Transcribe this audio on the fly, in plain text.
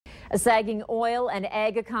A sagging oil and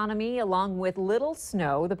ag economy, along with little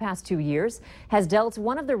snow the past 2 years, has dealt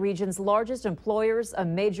one of the region's largest employers a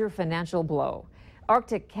major financial blow.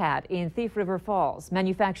 Arctic Cat in Thief River Falls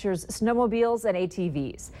manufactures snowmobiles and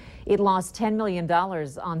ATVs. It lost $10 million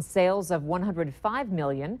on sales of $105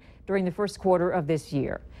 million during the first quarter of this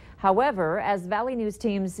year. However, as Valley News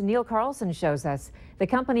Team's Neil Carlson shows us, the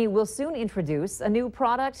company will soon introduce a new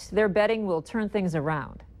product they're betting will turn things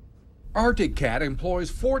around. Arctic Cat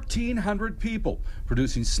employs 1,400 people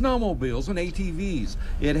producing snowmobiles and ATVs.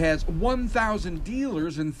 It has 1,000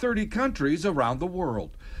 dealers in 30 countries around the world.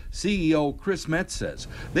 CEO Chris Metz says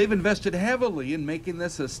they've invested heavily in making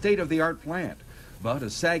this a state-of-the-art plant. But a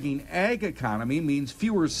sagging ag economy means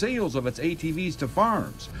fewer sales of its ATVs to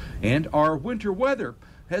farms. And our winter weather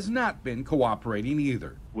has not been cooperating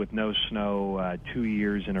either. With no snow 2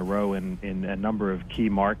 years in a row in a number of key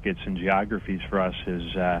markets and geographies for us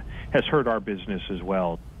has hurt our business as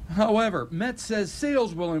well. However, Metz says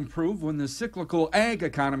sales will improve when the cyclical ag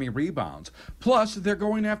economy rebounds. Plus, they're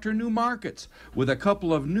going after new markets with a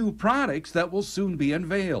couple of new products that will soon be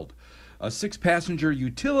unveiled. A 6-passenger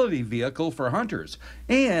utility vehicle for hunters,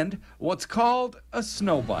 and what's called a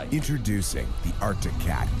snow bike. Introducing the Arctic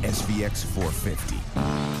Cat SVX 450,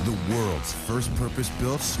 the world's first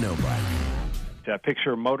purpose-built snow bike.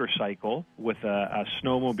 Picture a motorcycle with a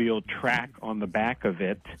snowmobile track on the back of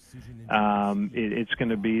it. It's going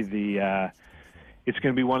to be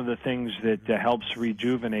one of the things that helps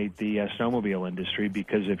rejuvenate the snowmobile industry,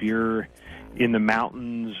 because if you're in the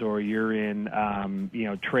mountains or you're in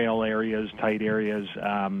trail areas, tight areas,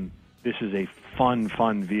 this is a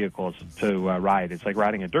fun vehicle to ride. It's like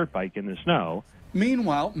riding a dirt bike in the snow.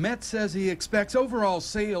 Meanwhile, Metz says he expects overall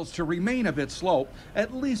sales to remain a bit slow,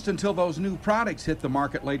 at least until those new products hit the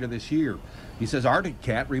market later this year. He says Arctic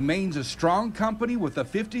Cat remains a strong company with a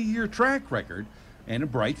 50-year track record and a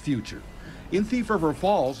bright future. In Thief River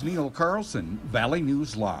Falls, Neil Carlson, Valley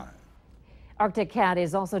News Live. Arctic Cat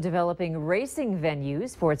is also developing racing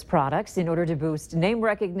venues for its products in order to boost name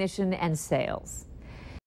recognition and sales.